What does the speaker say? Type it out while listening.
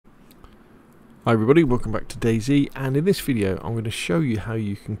Hi everybody, welcome back to DayZ, and in this video I'm going to show you how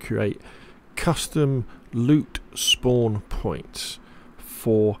you can create custom loot spawn points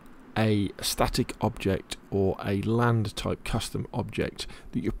for a static object or a land type custom object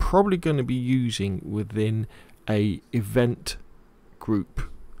that you're probably going to be using within a event group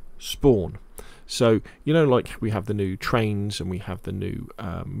spawn. So, you know, like we have the new trains and we have the new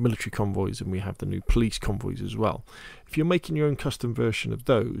military convoys and we have the new police convoys as well. If you're making your own custom version of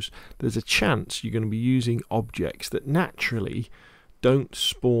those, there's a chance you're going to be using objects that naturally don't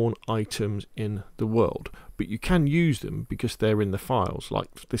spawn items in the world, but you can use them because they're in the files,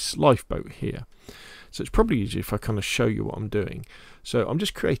 like this lifeboat here. So it's probably easier if I kind of show you what I'm doing. So I'm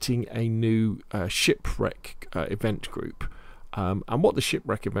just creating a new shipwreck event group. And what the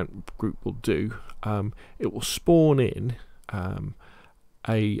shipwreck event group will do, it will spawn in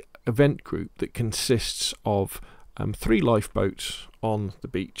a event group that consists of 3 lifeboats on the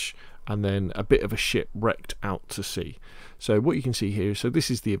beach and then a bit of a ship wrecked out to sea. So what you can see here, so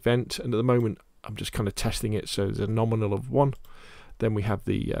this is the event, and at the moment I'm just kind of testing it, so there's a nominal of 1. Then we have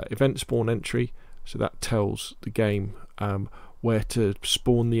the event spawn entry, so that tells the game where to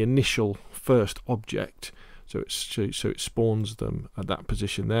spawn the initial first object. So it spawns them at that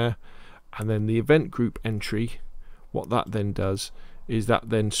position there. And then the event group entry, what that then does is that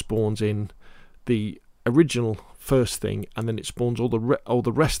then spawns in the original first thing, and then it spawns all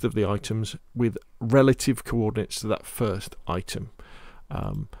the rest of the items with relative coordinates to that first item,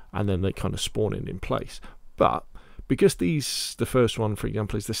 and then they kind of spawn in place. But because the first one, for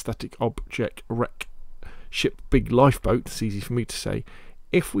example, is the static object wreck ship big lifeboat, it's easy for me to say.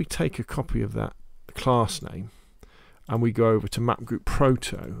 If we take a copy of that class name and we go over to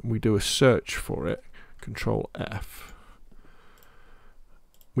mapgrouproto and we do a search for it, Control F,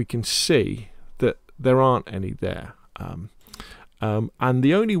 we can see that there aren't any there, and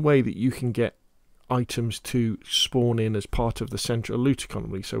the only way that you can get items to spawn in as part of the central loot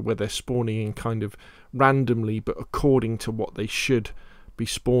economy, so where they're spawning in kind of randomly but according to what they should be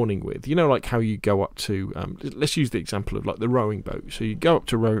spawning with, you know, like how you go up to let's use the example of like the rowing boat. So you go up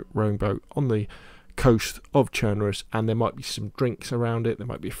to rowing boat on the coast of Chernarus, and there might be some drinks around it, there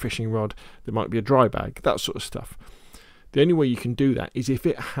might be a fishing rod, there might be a dry bag, that sort of stuff. The only way you can do that is if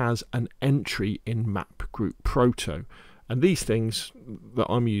it has an entry in mapgrouproto, and these things that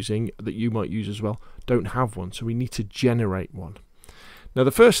I'm using, that you might use as well, don't have one, so we need to generate one. Now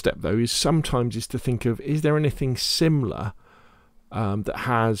the first step though is sometimes to think of, is there anything similar that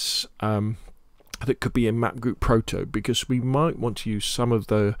has that could be in mapgrouproto, because we might want to use some of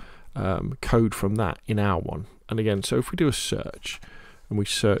the code from that in our one. And again, so if we do a search and we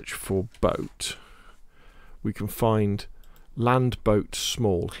search for boat, we can find land boat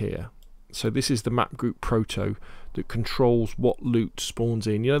small here. So this is the mapgrouproto that controls what loot spawns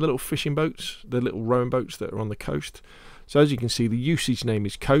in. You know the little fishing boats, the little rowing boats that are on the coast. So as you can see, the usage name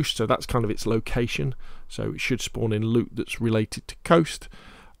is coast, so that's kind of its location. So it should spawn in loot that's related to coast,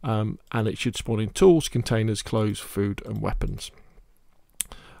 and it should spawn in tools, containers, clothes, food and weapons.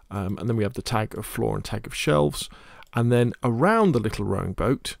 And then we have the tag of floor and tag of shelves, and then around the little rowing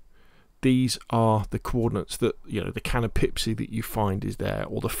boat, these are the coordinates that, you know, the can of Pepsi that you find is there,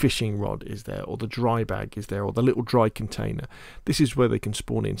 or the fishing rod is there, or the dry bag is there, or the little dry container. This is where they can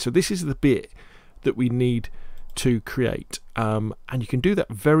spawn in. So this is the bit that we need to create, and you can do that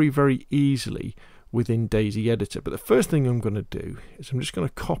very, very easily within DayZ Editor. But the first thing I'm going to do is I'm just going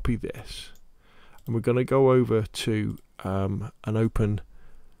to copy this, and we're going to go over to an open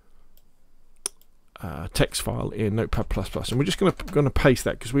text file in Notepad++, and we're just going to paste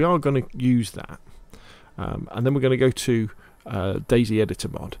that because we are going to use that, and then we're going to go to DayZ Editor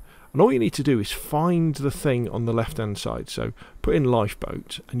Mod, and all you need to do is find the thing on the left hand side. So put in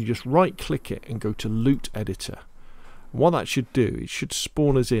lifeboat and you just right click it and go to loot editor, and what that should do, it should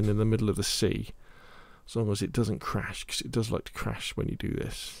spawn us in the middle of the sea, as long as it doesn't crash, because it does like to crash when you do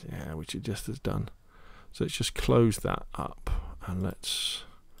this, yeah, which it just has done. So let's just close that up and let's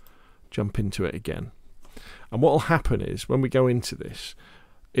jump into it again. And what will happen is when we go into this,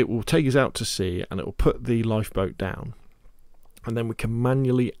 it will take us out to sea and it will put the lifeboat down, and then we can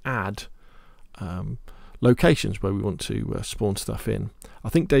manually add locations where we want to spawn stuff in. I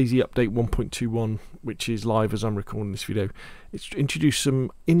think DayZ Update 1.21, which is live as I'm recording this video, it's introduced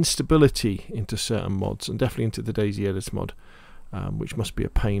some instability into certain mods, and definitely into the DayZ Editor mod, which must be a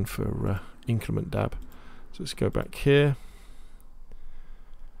pain for increment dab. So let's go back here,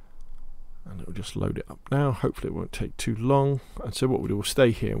 and it will just load it up now. Hopefully it won't take too long. And so what we'll do, we'll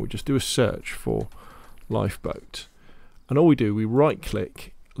stay here and we'll just do a search for lifeboat, and all we do, we right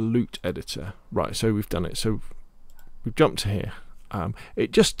click loot editor. Right, so we've done it, so we've jumped to here,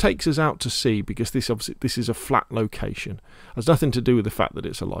 It just takes us out to sea because this is a flat location. It has nothing to do with the fact that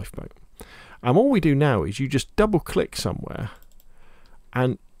it's a lifeboat. And what we do now is you just double click somewhere,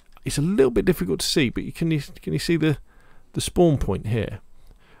 and it's a little bit difficult to see, but can you see the spawn point here?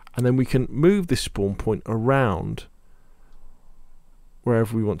 And then we can move this spawn point around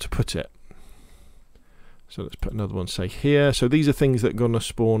wherever we want to put it. So let's put another one, say here. So these are things that are going to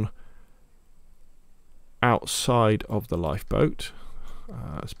spawn outside of the lifeboat.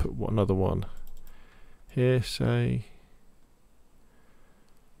 Let's put another one here, say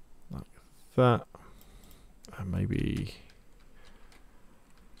like that, and maybe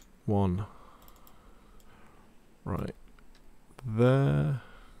one right there,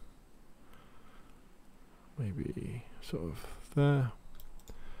 maybe sort of there,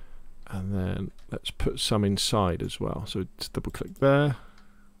 and then let's put some inside as well. So just double click there.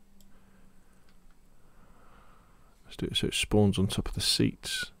 Let's do it so it spawns on top of the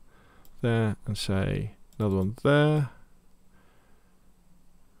seats there, and say another one there,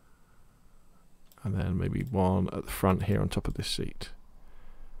 and then maybe one at the front here on top of this seat.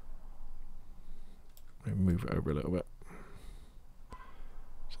 Maybe move it over a little bit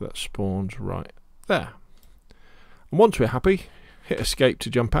so that spawns right there. And once we're happy, hit escape to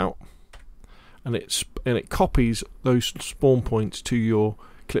jump out, and it copies those spawn points to your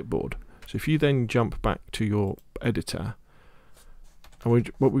clipboard. So if you then jump back to your editor,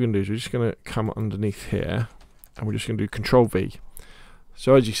 and what we're going to do is we're just going to come underneath here, and we're just going to do Control V.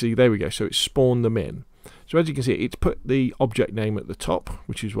 So as you see, there we go. So it's spawned them in. So as you can see, it's put the object name at the top,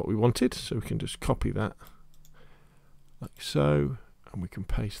 which is what we wanted. So we can just copy that like so, and we can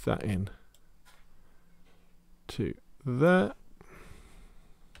paste that in to there.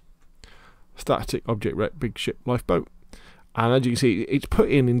 Static object rec big ship lifeboat. And as you can see, it's put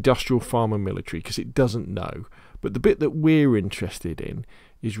in industrial, farm and military because it doesn't know. But the bit that we're interested in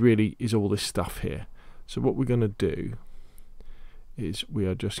is all this stuff here. So what we're going to do is we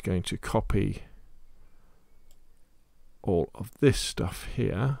are just going to copy all of this stuff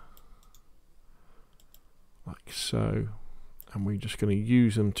here like so, and we're just going to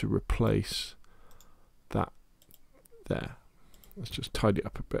use them to replace that there. Let's just tidy it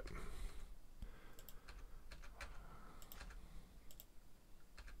up a bit.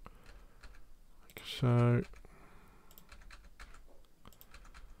 Like so.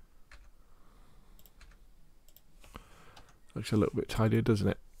 Looks a little bit tidier, doesn't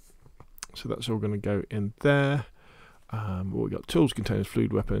it? So that's all going to go in there. We've got tools, containers,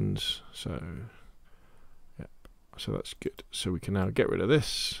 fluid, weapons. So, yep. So that's good. So we can now get rid of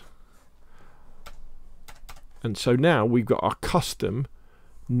this. And so now we've got our custom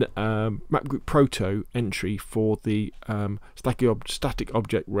mapgrouproto entry for the static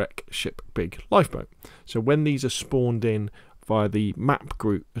object rec ship big lifeboat. So when these are spawned in via the map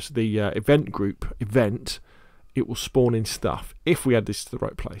group, the event group event, it will spawn in stuff if we add this to the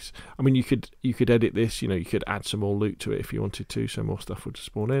right place. I mean, you could edit this, you could add some more loot to it if you wanted to, so more stuff would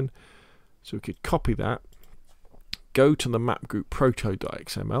spawn in. So we could copy that, go to the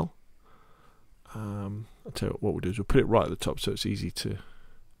mapgrouproto.xml. I'll tell you what we'll do is we'll put it right at the top so it's easy to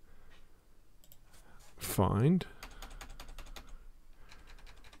find.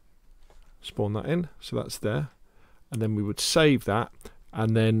 Spawn that in, so that's there. And then we would save that,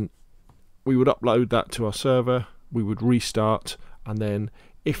 and then we would upload that to our server, we would restart, and then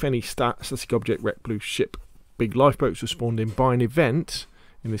if any static object rec blue ship big lifeboats were spawned in by an event,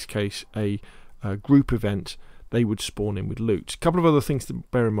 in this case a group event, they would spawn in with loot. A couple of other things to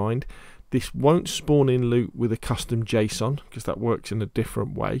bear in mind: this won't spawn in loot with a custom JSON because that works in a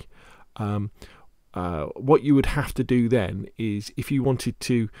different way. What you would have to do then is, if you wanted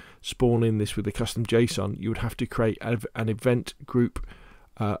to spawn in this with a custom JSON, you would have to create an event group,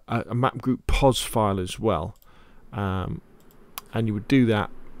 a map group pos file as well, and you would do that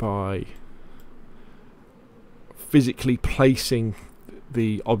by physically placing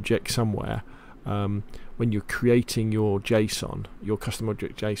the object somewhere when you're creating your JSON, your custom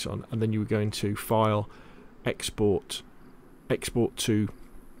object JSON, and then you were going to file, export to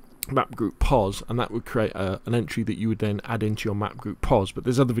map group pos, and that would create an entry that you would then add into your map group pos. But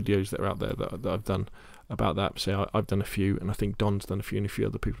there's other videos that are out there that I've done about that. So I've done a few, and I think Don's done a few, and a few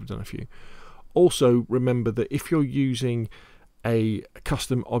other people have done a few. Also remember that if you're using a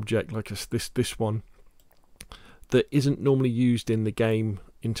custom object like this one that isn't normally used in the game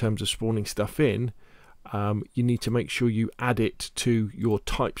in terms of spawning stuff in, you need to make sure you add it to your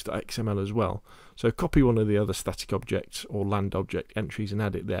types.xml as well. So copy one of the other static objects or land object entries and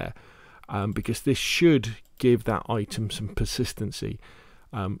add it there, because this should give that item some persistency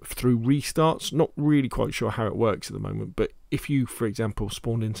through restarts. Not really quite sure how it works at the moment, but if you, for example,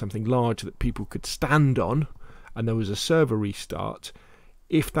 spawned in something large that people could stand on, and there was a server restart,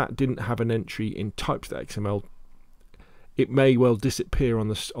 if that didn't have an entry in types.xml, it may well disappear on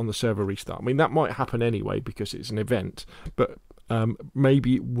the server restart. I mean, that might happen anyway because it's an event, but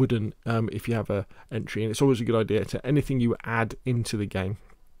maybe it wouldn't if you have a entry. And it's always a good idea to anything you add into the game,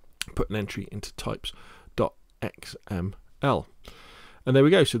 put an entry into types.xml. And there we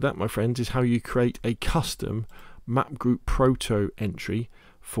go. So that, my friends, is how you create a custom mapgrouproto entry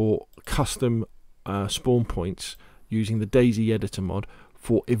for custom spawn points using the DayZ Editor mod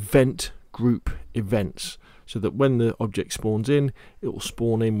for event group events, so that when the object spawns in, it will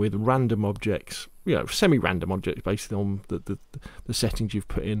spawn in with random objects, semi-random objects based on the settings you've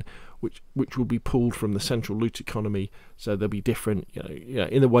put in, which will be pulled from the central loot economy. So they'll be different,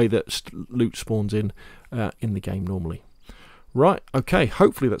 in the way that loot spawns in the game normally. Right, okay,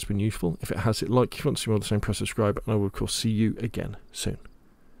 hopefully that's been useful. If it has, hit like. If you want to see more of the same, press subscribe, and I will of course see you again soon.